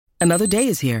Another day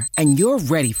is here, and you're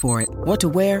ready for it. What to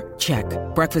wear? Check.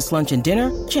 Breakfast, lunch, and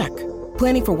dinner? Check.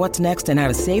 Planning for what's next and how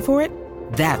to save for it?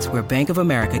 That's where Bank of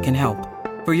America can help.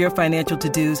 For your financial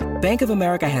to-dos, Bank of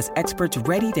America has experts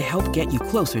ready to help get you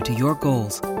closer to your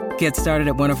goals. Get started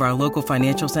at one of our local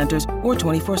financial centers or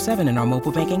 24/7 in our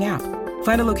mobile banking app.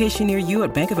 Find a location near you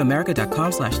at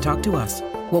bankofamerica.com/talktous.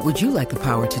 What would you like the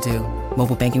power to do?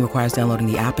 Mobile banking requires downloading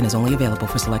the app and is only available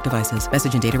for select devices.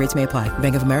 Message and data rates may apply.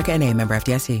 Bank of America NA, member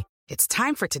FDIC. It's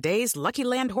time for today's Lucky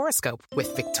Land horoscope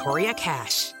with Victoria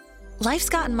Cash. Life's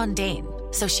gotten mundane,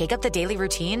 so shake up the daily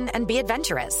routine and be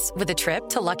adventurous with a trip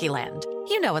to Lucky Land.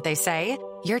 You know what they say,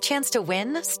 your chance to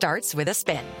win starts with a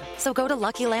spin. So go to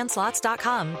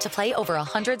LuckyLandSlots.com to play over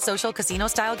 100 social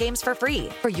casino-style games for free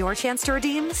for your chance to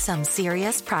redeem some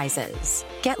serious prizes.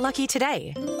 Get lucky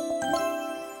today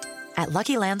at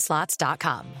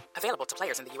LuckyLandSlots.com. Available to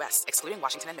players in the U.S., excluding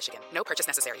Washington and Michigan. No purchase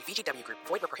necessary. VGW Group.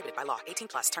 Void where prohibited by law.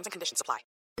 18+. Terms and conditions apply.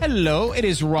 Hello, it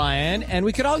is Ryan, and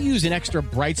we could all use an extra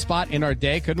bright spot in our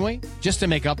day, couldn't we? Just to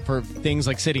make up for things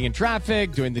like sitting in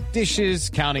traffic, doing the dishes,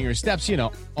 counting your steps, you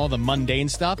know, all the mundane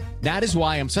stuff. That is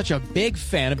why I'm such a big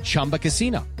fan of Chumba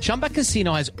Casino. Chumba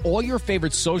Casino has all your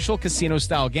favorite social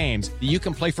casino-style games that you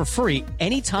can play for free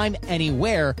anytime,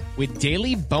 anywhere with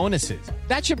daily bonuses.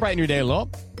 That should brighten your day a little.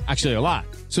 Actually, a lot.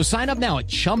 So sign up now at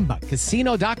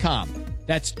ChumbaCasino.com.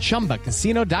 That's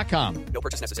ChumbaCasino.com. No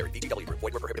purchase necessary. VGW Group.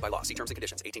 Void where prohibited by law. See terms and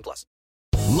conditions. 18+.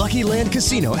 Lucky Land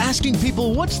Casino, asking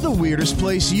people, what's the weirdest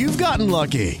place you've gotten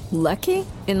lucky? Lucky?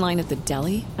 In line at the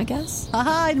deli, I guess?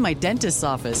 Aha, in my dentist's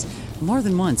office. More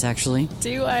than once, actually.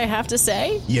 Do I have to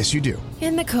say? Yes, you do.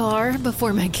 In the car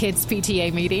before my kids'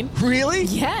 PTA meeting. Really?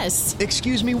 Yes.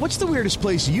 Excuse me, what's the weirdest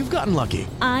place you've gotten lucky?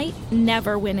 I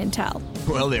never win and tell.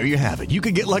 Well, there you have it. You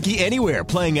can get lucky anywhere,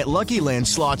 playing at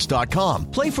LuckyLandSlots.com.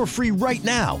 Play for free right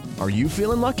now. Are you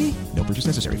feeling lucky? No purchase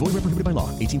necessary. Void where prohibited by law.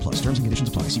 18+. Terms and conditions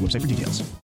apply. See website for details.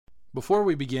 Before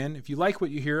we begin, if you like what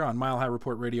you hear on Mile High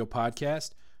Report Radio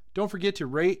podcast, don't forget to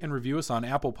rate and review us on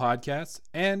Apple Podcasts,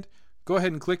 and go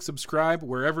ahead and click subscribe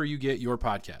wherever you get your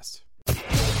podcasts.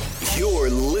 You're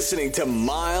listening to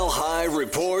Mile High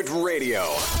Report Radio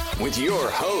with your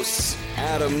hosts,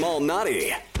 Adam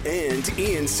Malnati and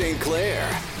Ian St. Clair.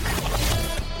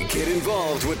 Get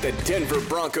involved with the Denver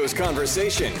Broncos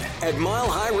conversation at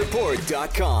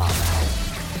milehighreport.com.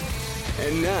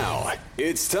 And now,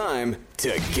 it's time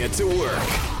to get to work.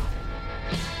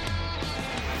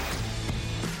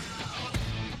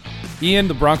 Ian,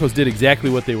 the Broncos did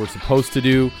exactly what they were supposed to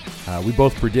do. We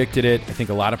both predicted it. I think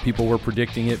a lot of people were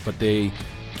predicting it, but they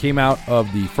came out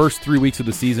of the first 3 weeks of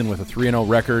the season with a 3-0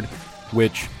 record,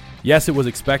 which, yes, it was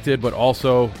expected, but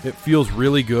also it feels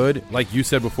really good, like you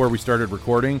said before we started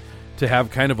recording, to have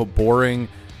kind of a boring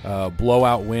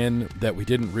blowout win that we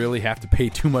didn't really have to pay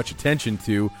too much attention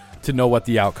to know what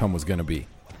the outcome was going to be.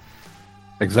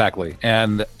 Exactly.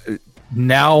 And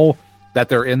now that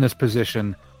they're in this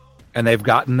position and they've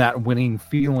gotten that winning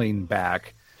feeling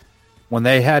back, when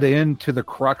they head into the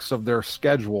crux of their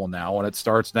schedule now, and it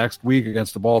starts next week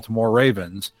against the Baltimore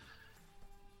Ravens,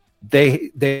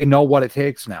 they know what it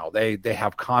takes now. They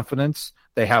have confidence,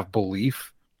 they have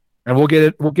belief, and we'll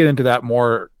get into that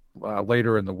more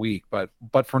later in the week. But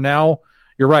for now,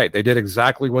 you're right. They did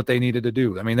exactly what they needed to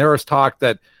do. I mean, there was talk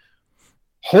that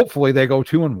hopefully they go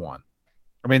 2-1.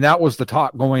 I mean, that was the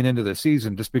talk going into the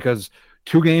season, just because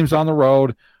 2 games on the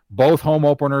road, both home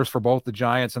openers for both the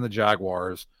Giants and the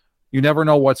Jaguars. You never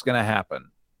know what's going to happen.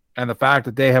 And the fact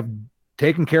that they have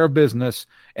taken care of business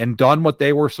and done what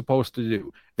they were supposed to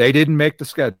do. They didn't make the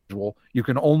schedule. You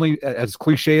can only, as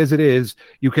cliche as it is,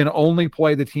 you can only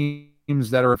play the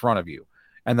teams that are in front of you.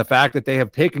 And the fact that they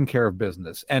have taken care of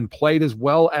business and played as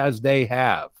well as they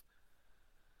have,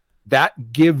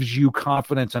 that gives you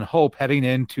confidence and hope heading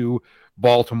into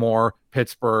Baltimore,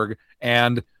 Pittsburgh,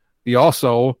 and the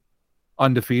also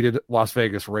undefeated Las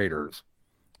Vegas Raiders.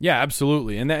 Yeah,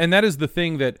 absolutely. And that is the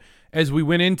thing that as we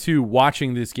went into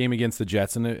watching this game against the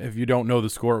Jets, and if you don't know the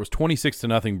score, it was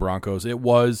 26-0 Broncos. It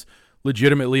was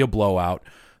legitimately a blowout.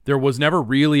 There was never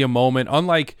really a moment,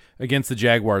 unlike against the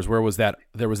Jaguars, where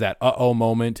there was that uh-oh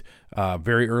moment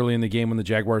very early in the game when the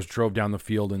Jaguars drove down the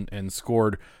field and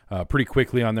scored pretty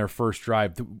quickly on their first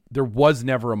drive. There was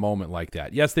never a moment like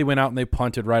that. Yes, they went out and they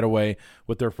punted right away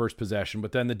with their first possession,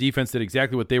 but then the defense did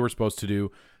exactly what they were supposed to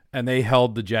do, and they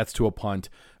held the Jets to a punt.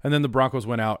 And then the Broncos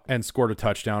went out and scored a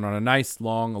touchdown on a nice,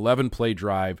 long 11-play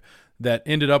drive that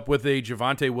ended up with a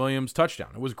Javonte Williams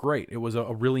touchdown. It was great. It was a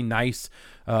really nice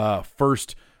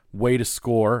first way to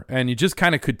score, and you just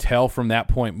kind of could tell from that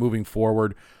point moving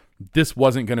forward, this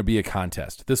wasn't going to be a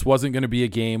contest. This wasn't going to be a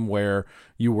game where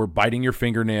you were biting your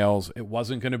fingernails. It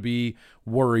wasn't going to be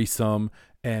worrisome.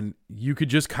 And you could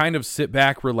just kind of sit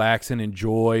back, relax, and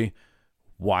enjoy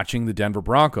watching the Denver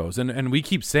Broncos. And we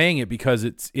keep saying it because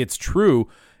it's true.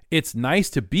 It's nice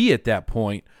to be at that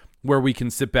point where we can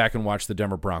sit back and watch the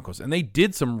Denver Broncos. And they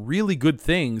did some really good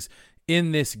things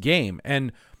in this game.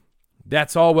 And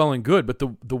that's all well and good. But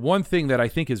the one thing that I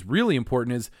think is really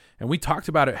important is, and we talked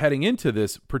about it heading into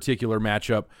this particular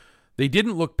matchup, they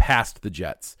didn't look past the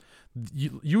Jets.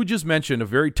 You just mentioned a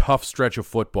very tough stretch of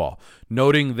football,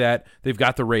 noting that they've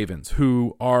got the Ravens,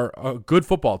 who are a good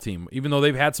football team, even though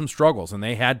they've had some struggles, and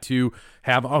they had to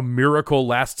have a miracle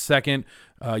last-second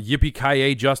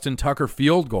yippee-ki-yay Justin Tucker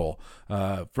field goal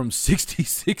from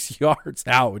 66 yards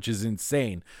out, which is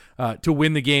insane, to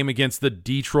win the game against the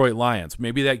Detroit Lions.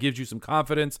 Maybe that gives you some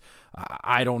confidence.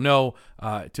 I don't know.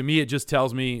 To me, it just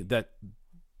tells me that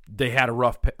they had a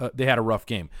rough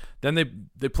game. Then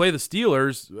they play the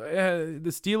Steelers. The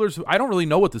Steelers, I don't really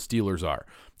know what the Steelers are.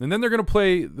 And then they're going to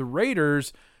play the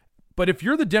Raiders. But if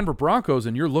you're the Denver Broncos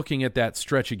and you're looking at that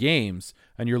stretch of games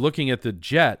and you're looking at the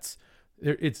Jets,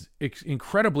 it's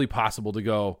incredibly possible to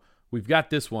go, we've got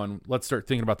this one, let's start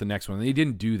thinking about the next one. And they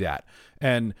didn't do that.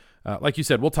 And like you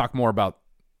said, we'll talk more about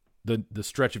the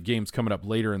stretch of games coming up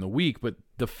later in the week. But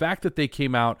the fact that they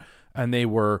came out and they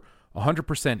were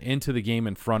 100% into the game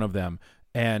in front of them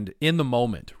and in the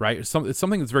moment, right? It's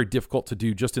something that's very difficult to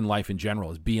do just in life in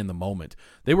general, is be in the moment.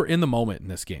 They were in the moment in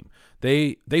this game.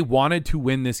 They wanted to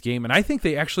win this game, and I think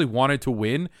they actually wanted to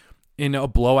win in a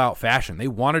blowout fashion. They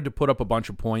wanted to put up a bunch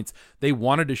of points. They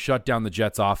wanted to shut down the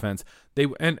Jets offense.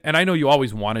 And I know you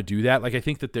always want to do that. Like, I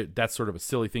think that that's sort of a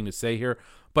silly thing to say here,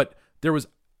 but there was,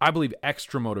 I believe,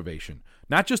 extra motivation,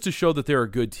 not just to show that they're a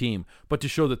good team, but to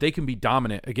show that they can be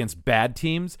dominant against bad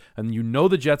teams. And you know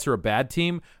the Jets are a bad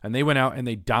team, and they went out and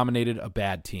they dominated a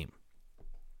bad team.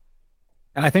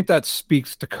 And I think that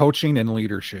speaks to coaching and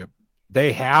leadership.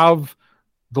 They have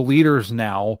the leaders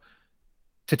now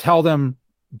to tell them,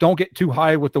 don't get too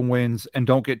high with the wins and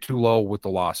don't get too low with the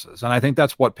losses. And I think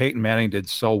that's what Peyton Manning did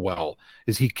so well,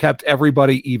 is he kept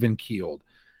everybody even keeled.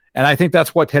 And I think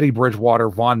that's what Teddy Bridgewater,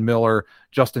 Von Miller,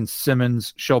 Justin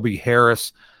Simmons, Shelby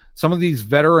Harris, some of these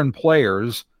veteran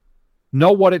players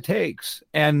know what it takes.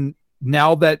 And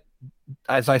now that,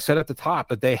 as I said at the top,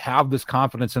 that they have this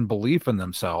confidence and belief in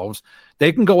themselves,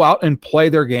 they can go out and play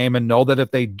their game and know that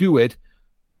if they do it,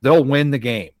 they'll win the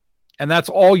game. And that's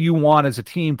all you want as a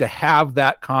team, to have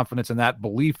that confidence and that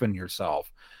belief in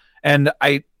yourself. And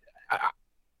I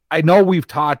know we've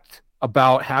talked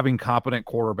about having competent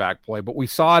quarterback play, but we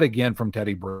saw it again from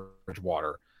Teddy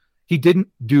Bridgewater. He didn't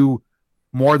do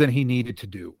more than he needed to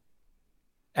do.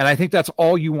 And I think that's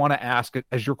all you want to ask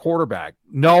as your quarterback.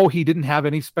 No, he didn't have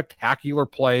any spectacular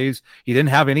plays. He didn't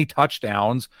have any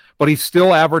touchdowns, but he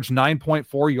still averaged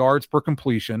 9.4 yards per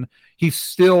completion. He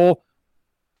still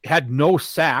had no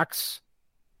sacks.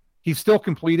 He still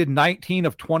completed 19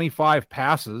 of 25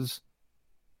 passes.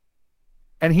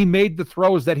 And he made the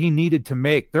throws that he needed to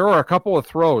make. There are a couple of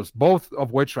throws, both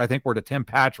of which I think were to Tim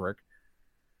Patrick,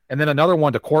 and then another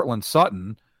one to Cortland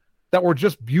Sutton, that were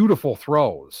just beautiful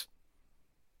throws.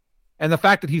 And the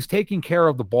fact that he's taking care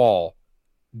of the ball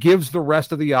gives the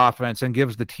rest of the offense and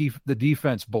gives the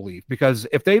defense belief. Because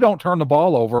if they don't turn the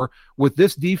ball over with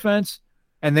this defense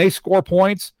and they score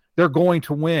points, they're going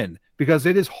to win. Because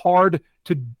it is hard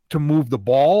to move the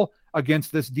ball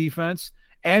against this defense.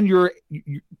 And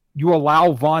you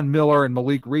allow Von Miller and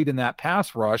Malik Reed in that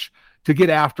pass rush to get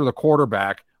after the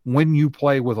quarterback when you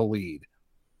play with a lead.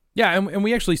 Yeah, and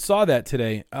we actually saw that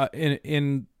today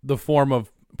in the form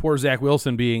of poor Zach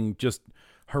Wilson being just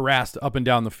harassed up and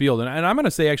down the field. And I'm going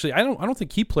to say, actually, I don't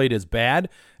think he played as bad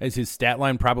as his stat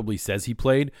line probably says he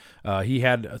played. He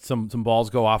had some balls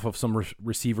go off of some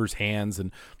receivers' hands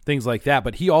and things like that,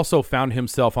 but he also found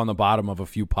himself on the bottom of a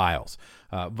few piles.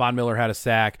 Von Miller had a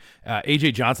sack.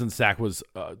 A.J. Johnson's sack was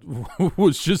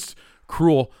just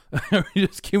cruel. He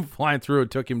just came flying through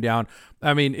and took him down.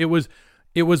 I mean, it was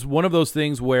one of those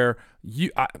things where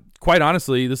quite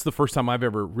honestly, this is the first time I've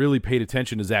ever really paid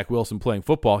attention to Zach Wilson playing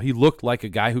football. He looked like a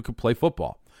guy who could play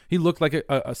football. He looked like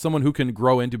someone who can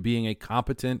grow into being a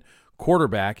competent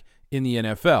quarterback in the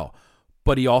NFL.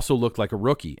 But he also looked like a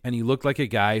rookie, and he looked like a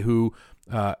guy who,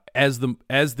 as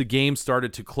the game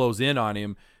started to close in on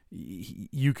him,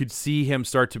 you could see him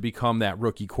start to become that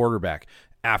rookie quarterback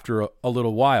after a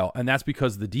little while. And that's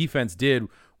because the defense did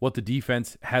what the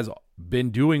defense has been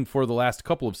doing for the last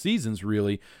couple of seasons,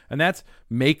 really, and that's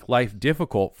make life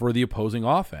difficult for the opposing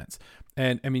offense.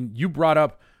 And, I mean, you brought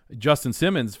up Justin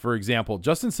Simmons, for example.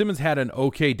 Justin Simmons had an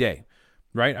okay day,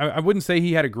 right? I wouldn't say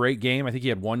he had a great game. I think he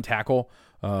had one tackle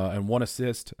and 1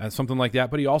 assist, something like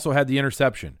that. But he also had the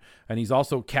interception, and he's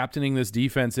also captaining this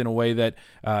defense in a way that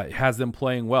has them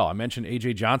playing well. I mentioned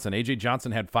A.J. Johnson. A.J.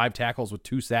 Johnson had 5 tackles with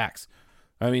 2 sacks.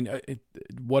 I mean,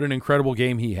 what an incredible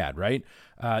game he had, right?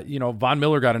 Von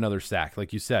Miller got another sack,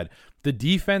 like you said. The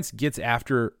defense gets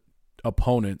after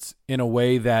opponents in a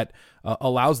way that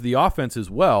allows the offense as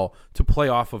well to play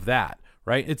off of that,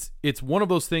 right? It's one of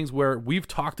those things where we've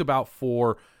talked about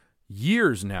for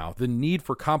years now, the need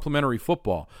for complementary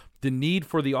football, the need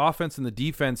for the offense and the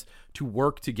defense to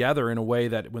work together in a way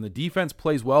that when the defense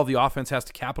plays well, the offense has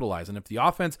to capitalize. And if the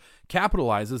offense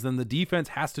capitalizes, then the defense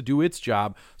has to do its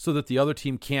job so that the other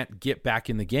team can't get back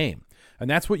in the game. And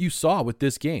that's what you saw with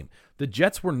this game. The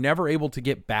Jets were never able to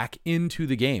get back into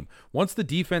the game. Once the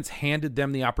defense handed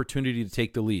them the opportunity to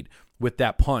take the lead with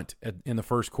that punt in the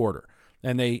first quarter,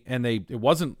 and it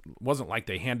wasn't like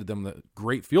they handed them the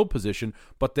great field position,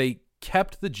 but they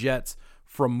kept the Jets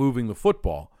from moving the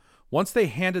football. Once they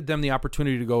handed them the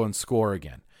opportunity to go and score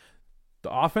again,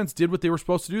 the offense did what they were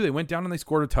supposed to do. They went down and they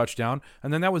scored a touchdown,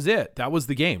 and then that was it. That was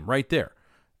the game right there.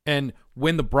 And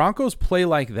when the Broncos play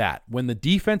like that, when the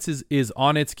defense is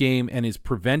on its game and is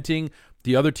preventing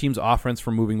the other team's offense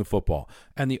from moving the football,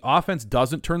 and the offense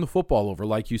doesn't turn the football over,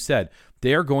 like you said,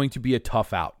 they are going to be a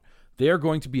tough out. They are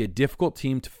going to be a difficult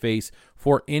team to face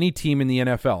for any team in the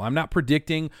NFL. I'm not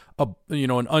predicting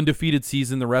an undefeated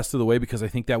season the rest of the way because I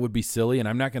think that would be silly, and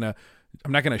I'm not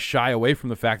gonna shy away from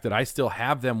the fact that I still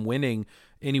have them winning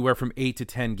anywhere from 8 to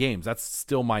 10 games. That's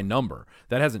still my number.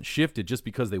 That hasn't shifted just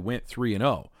because they went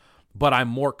 3-0. But I'm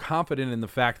more confident in the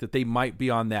fact that they might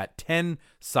be on that 10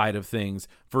 side of things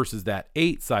versus that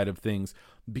 8 side of things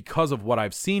because of what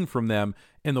I've seen from them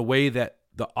in the way that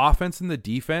the offense and the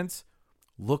defense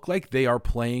look like they are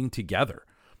playing together.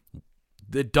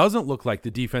 It doesn't look like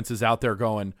the defense is out there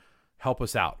going, help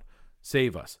us out,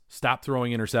 save us, stop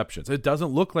throwing interceptions. It doesn't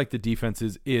look like the defense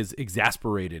is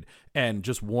exasperated and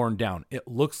just worn down. It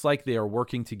looks like they are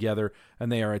working together,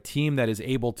 and they are a team that is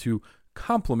able to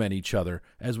complement each other.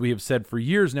 As we have said for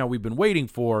years now, we've been waiting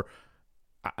for.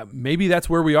 Maybe that's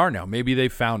where we are now. Maybe they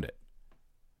found it.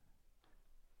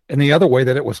 And the other way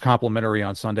that it was complimentary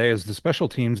on Sunday is the special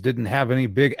teams didn't have any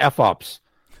big F-ups,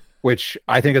 which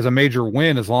I think is a major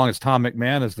win as long as Tom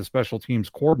McMahon is the special teams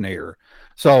coordinator.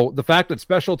 So the fact that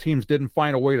special teams didn't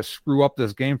find a way to screw up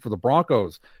this game for the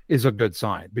Broncos is a good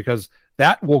sign, because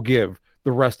that will give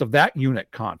the rest of that unit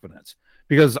confidence.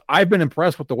 Because I've been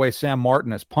impressed with the way Sam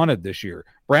Martin has punted this year.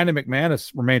 Brandon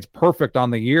McManus remains perfect on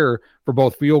the year for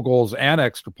both field goals and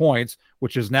extra points,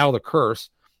 which is now the curse.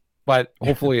 But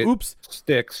hopefully it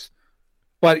sticks.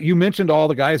 But you mentioned all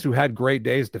the guys who had great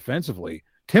days defensively.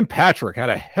 Tim Patrick had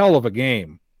a hell of a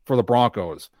game for the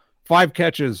Broncos. 5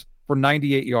 catches for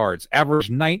 98 yards,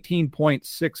 averaged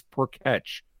 19.6 per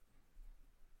catch.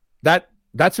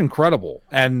 That's incredible.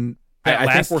 And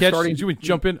I think we're starting to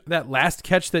jump in. That last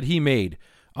catch that he made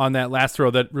on that last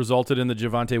throw that resulted in the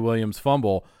Javonte Williams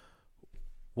fumble.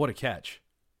 What a catch.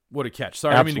 What a catch.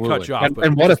 Sorry, Absolutely. I mean to cut you off.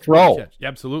 And what a throw.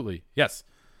 Absolutely. Yes.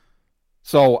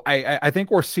 So I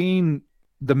think we're seeing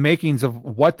the makings of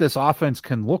what this offense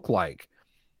can look like.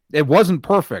 It wasn't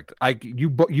perfect.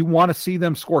 You want to see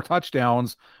them score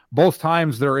touchdowns. Both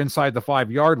times they're inside the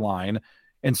 5-yard line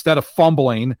instead of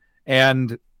fumbling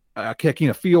and kicking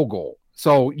a field goal.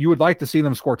 So you would like to see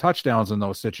them score touchdowns in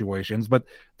those situations, but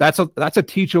that's a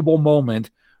teachable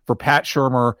moment for Pat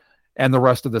Shurmur and the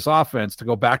rest of this offense to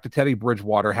go back to Teddy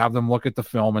Bridgewater, have them look at the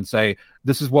film and say,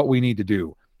 this is what we need to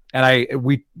do. And I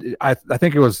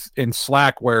think it was in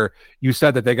Slack where you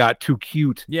said that they got too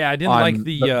cute. Yeah, I didn't like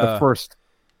the first.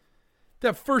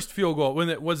 That first field goal, when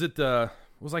it was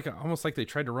like almost like they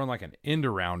tried to run like an end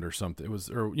around or something. It was,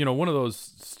 or one of those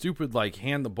stupid like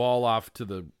hand the ball off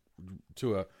to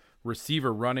a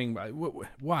receiver running.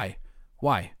 Why?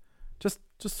 Just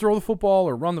throw the football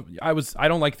or run the. I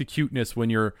don't like the cuteness when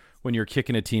you're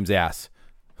kicking a team's ass.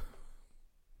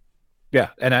 Yeah,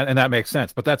 and that makes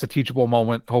sense. But that's a teachable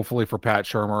moment, hopefully, for Pat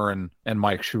Shurmur and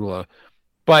Mike Shula.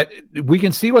 But we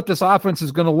can see what this offense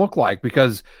is going to look like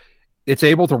because it's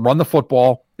able to run the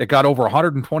football. It got over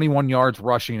 121 yards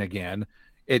rushing again.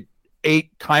 It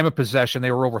 8 time of possession.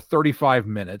 They were over 35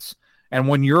 minutes. And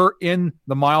when you're in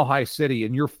the Mile High City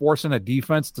and you're forcing a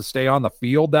defense to stay on the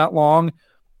field that long,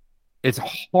 it's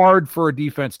hard for a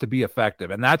defense to be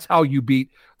effective. And that's how you beat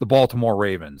the Baltimore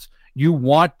Ravens. You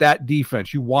want that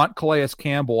defense. You want Calais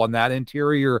Campbell and that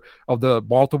interior of the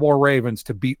Baltimore Ravens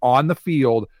to be on the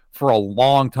field for a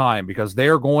long time because they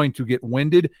are going to get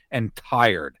winded and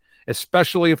tired,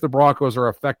 especially if the Broncos are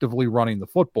effectively running the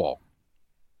football.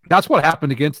 That's what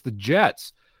happened against the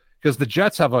Jets. because the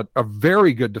Jets have a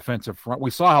very good defensive front. We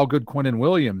saw how good Quinnen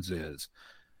Williams is.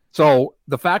 So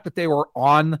the fact that they were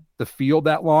on the field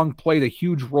that long played a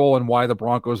huge role in why the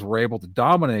Broncos were able to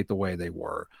dominate the way they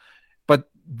were. But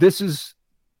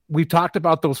we talked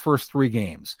about those first 3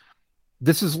 games.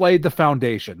 This has laid the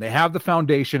foundation. They have the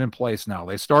foundation in place now.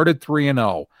 They started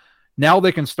 3-0. Now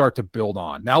they can start to build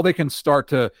on. Now they can start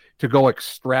to go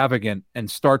extravagant and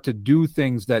start to do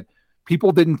things that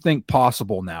people didn't think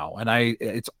possible now. And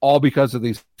it's all because of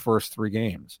these first 3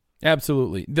 games.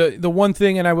 Absolutely. The one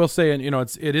thing, and I will say, and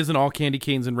it isn't all candy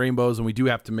canes and rainbows, and we do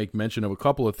have to make mention of a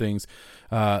couple of things.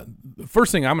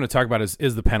 First thing I'm going to talk about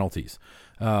is the penalties.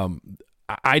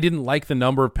 I didn't like the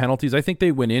number of penalties. I think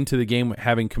they went into the game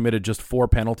having committed just 4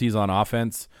 penalties on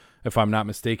offense, if I'm not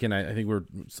mistaken. I think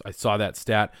I saw that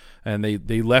stat, and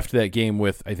they left that game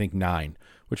with, I think, 9,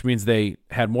 which means they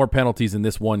had more penalties in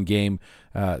this one game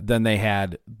than they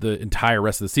had the entire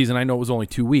rest of the season. I know it was only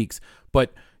 2 weeks,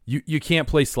 but you can't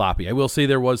play sloppy. I will say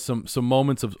there was some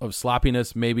moments of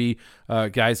sloppiness, maybe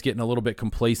guys getting a little bit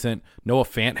complacent. Noah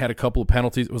Fant had a couple of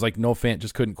penalties. It was like Noah Fant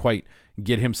just couldn't quite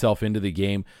get himself into the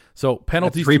game. So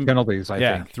penalties. 3 penalties, I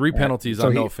think. 3 penalties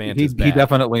on Noah Fant is bad. He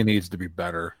definitely needs to be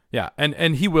better. Yeah,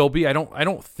 and he will be. I don't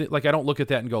look at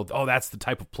that and go, oh, that's the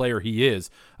type of player he is.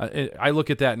 I look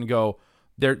at that and go,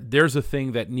 there's a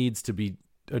thing that needs to be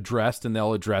addressed, and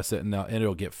they'll address it, and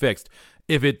it'll get fixed.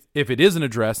 If it isn't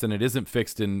addressed and it isn't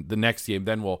fixed in the next game,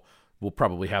 then we'll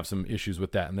probably have some issues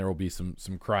with that, and there will be some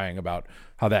crying about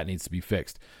how that needs to be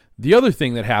fixed. The other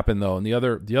thing that happened, though, and the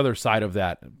other side of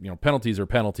that, penalties are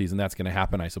penalties, and that's going to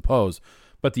happen, I suppose.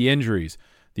 But the injuries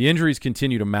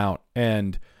continue to mount,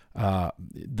 and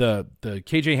the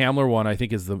KJ Hamler one, I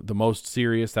think, is the most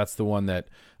serious. That's the one that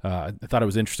I thought it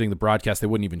was interesting. The broadcast, they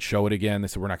wouldn't even show it again. They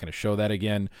said, we're not going to show that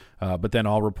again. But then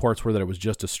all reports were that it was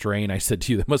just a strain. I said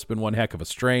to you, that must have been one heck of a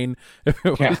strain.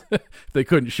 If they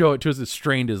couldn't show it to us, it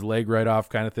strained his leg right off,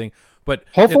 kind of thing. But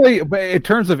hopefully, in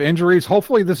terms of injuries,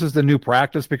 hopefully this is the new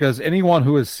practice, because anyone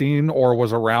who has seen or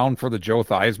was around for the Joe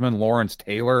Theismann, Lawrence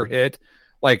Taylor hit,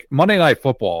 like Monday Night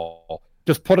Football,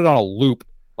 just put it on a loop.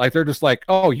 Like, they're just like,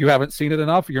 oh, you haven't seen it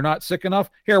enough? You're not sick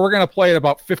enough? Here, we're going to play it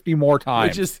about 50 more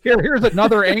times. Here's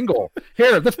another angle.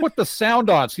 Here, let's put the sound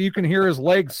on so you can hear his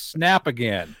legs snap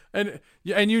again. And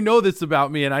this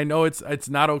about me, and I know it's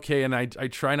not okay, and I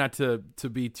try not to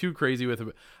be too crazy with it.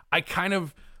 But I kind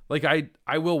of,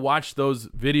 I will watch those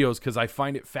videos because I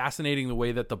find it fascinating the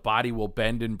way that the body will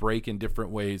bend and break in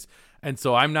different ways. And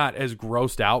so I'm not as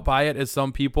grossed out by it as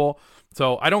some people.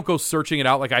 So I don't go searching it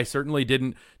out. Like, I certainly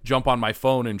didn't jump on my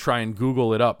phone and try and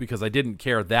Google it up because I didn't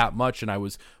care that much, and I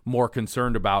was more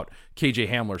concerned about KJ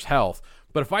Hamler's health.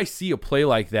 But if I see a play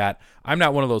like that, I'm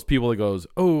not one of those people that goes,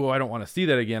 oh, I don't want to see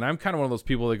that again. I'm kind of one of those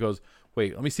people that goes,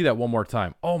 wait, let me see that one more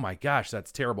time. Oh my gosh,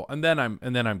 that's terrible. And then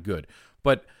I'm good.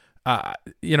 But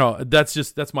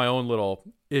that's my own little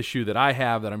issue that I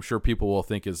have that I'm sure people will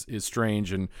think is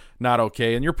strange and not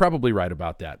okay. And you're probably right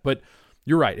about that. But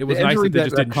you're right. It was nice that they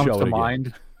just didn't show it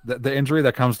again. The injury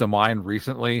that comes to mind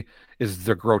recently is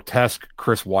the grotesque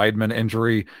Chris Weidman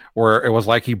injury, where it was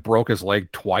like he broke his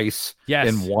leg twice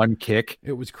in one kick.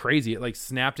 It was crazy. It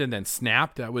snapped and then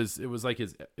snapped. It was like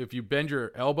if you bend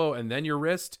your elbow and then your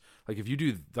wrist, like if you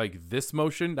do like this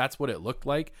motion, that's what it looked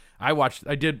like. I watched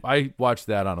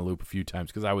that on a loop a few times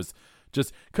because I was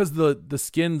just because the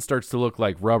skin starts to look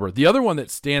like rubber. The other one that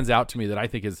stands out to me that I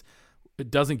think it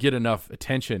doesn't get enough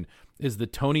attention is the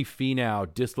Tony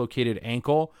Finau dislocated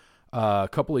ankle a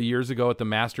couple of years ago at the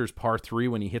Masters par 3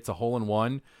 when he hits a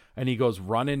hole-in-one and he goes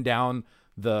running down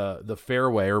the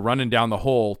fairway or running down the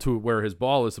hole to where his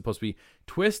ball is supposed to be,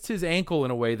 twists his ankle in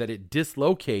a way that it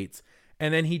dislocates,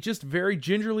 and then he just very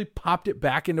gingerly popped it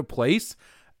back into place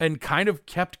and kind of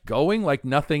kept going like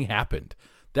nothing happened.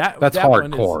 That's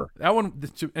hardcore.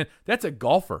 That's a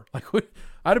golfer. Like,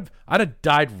 I'd have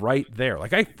died right there.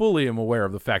 Like, I fully am aware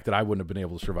of the fact that I wouldn't have been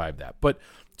able to survive that. But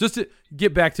just to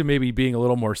get back to maybe being a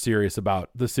little more serious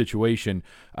about the situation,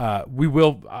 we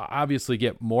will obviously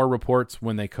get more reports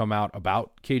when they come out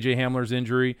about KJ Hamler's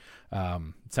injury.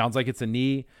 Sounds like it's a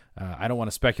knee. I don't want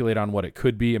to speculate on what it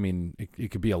could be. I mean,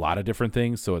 it could be a lot of different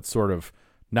things, so it's sort of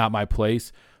not my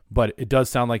place. But it does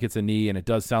sound like it's a knee, and it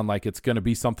does sound like it's going to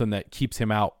be something that keeps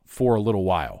him out for a little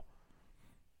while.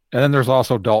 And then there's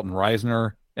also Dalton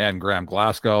Reisner and Graham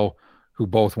Glasgow, who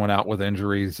both went out with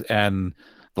injuries. And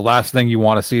the last thing you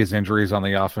want to see is injuries on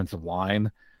the offensive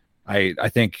line. I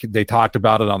think they talked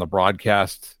about it on the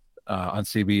broadcast on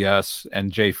CBS,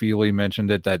 and Jay Feely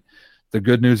mentioned it, that the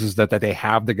good news is that they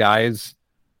have the guys,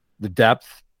 the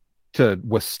depth to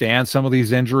withstand some of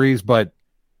these injuries. But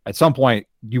at some point,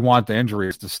 you want the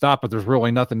injuries to stop, but there's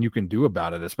really nothing you can do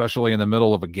about it, especially in the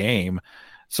middle of a game.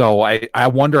 So I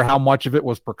wonder how much of it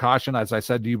was precaution. As I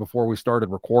said to you before we started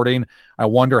recording, I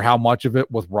wonder how much of it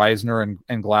with Reisner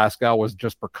and Glasgow was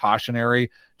just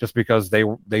precautionary, just because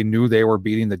they knew they were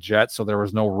beating the Jets, so there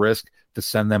was no risk to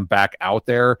send them back out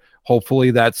there.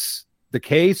 Hopefully that's the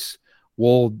case.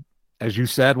 As you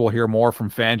said, we'll hear more from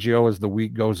Fangio as the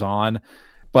week goes on.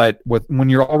 But when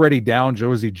you're already down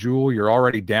Josie Jewell, you're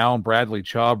already down Bradley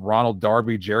Chubb, Ronald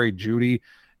Darby, Jerry Jeudy.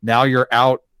 Now you're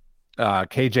out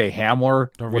KJ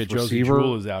Hamler. Don't forget Josie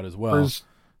Jewell is out as well.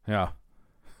 Yeah.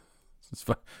 It's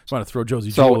fun to throw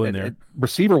Josie Jewell in there.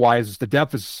 Receiver-wise, the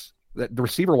depth is – the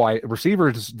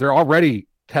receivers, they're already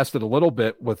tested a little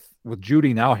bit with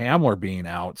Jeudy, now Hamler being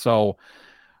out. So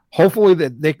hopefully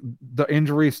the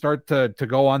injuries start to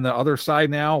go on the other side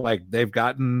now. Like, they've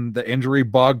gotten the injury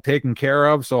bug taken care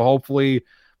of, so hopefully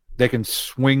they can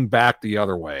swing back the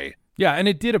other way. Yeah, and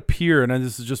it did appear, and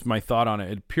this is just my thought on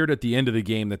it, it appeared at the end of the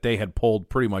game that they had pulled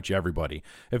pretty much everybody.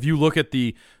 If you look at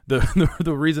the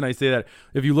reason I say that,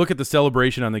 if you look at the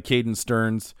celebration on the Caden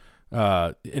Stearns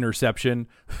interception,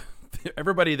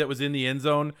 everybody that was in the end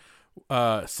zone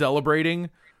celebrating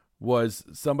was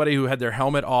somebody who had their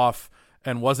helmet off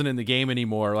and wasn't in the game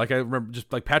anymore. Like, I remember,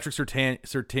 just like Patrick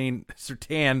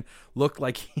Surtain looked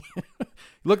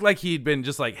like he'd been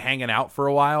just like hanging out for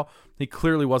a while. He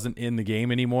clearly wasn't in the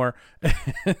game anymore.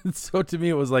 And so to me,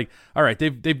 it was like, all right,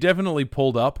 they've definitely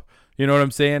pulled up, you know what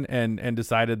I'm saying, and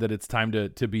decided that it's time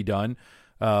to be done.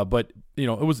 But you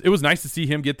know, it was nice to see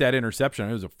him get that interception.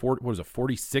 It was a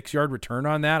 46-yard return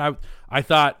on that. I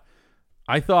thought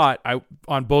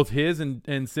on both his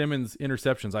and Simmons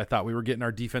interceptions, I thought we were getting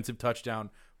our defensive touchdown.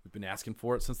 We've been asking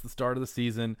for it since the start of the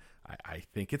season. I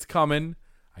think it's coming.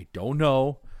 I don't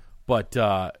know, but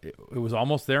it was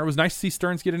almost there. It was nice to see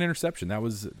Stearns get an interception. That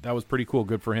was pretty cool.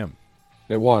 Good for him.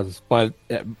 It was, but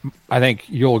I think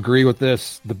you'll agree with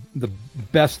this. The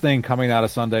best thing coming out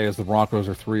of Sunday is the Broncos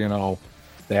are 3-0.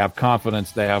 They have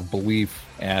confidence. They have belief,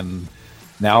 and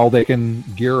now they can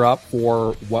gear up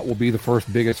for what will be the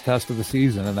first biggest test of the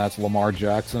season, and that's Lamar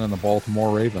Jackson and the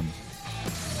Baltimore Ravens.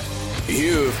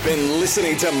 You've been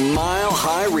listening to Mile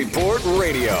High Report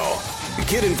Radio.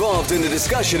 Get involved in the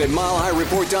discussion at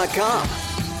milehighreport.com.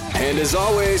 And as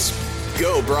always,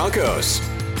 go Broncos.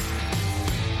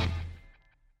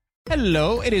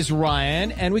 Hello, it is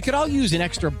Ryan, and we could all use an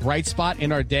extra bright spot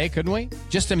in our day, couldn't we?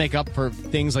 Just to make up for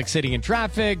things like sitting in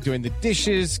traffic, doing the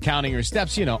dishes, counting your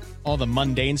steps, you know, all the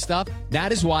mundane stuff.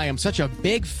 That is why I'm such a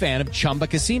big fan of Chumba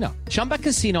Casino. Chumba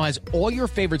Casino has all your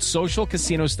favorite social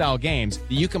casino-style games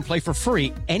that you can play for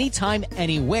free anytime,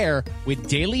 anywhere with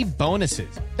daily bonuses.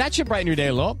 That should brighten your day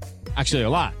a little. Actually, a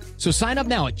lot. So sign up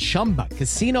now at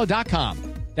ChumbaCasino.com.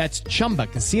 That's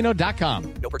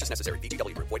ChumbaCasino.com. No purchase necessary.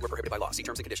 VGW Group. Void where prohibited by law. See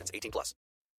terms and conditions. 18+.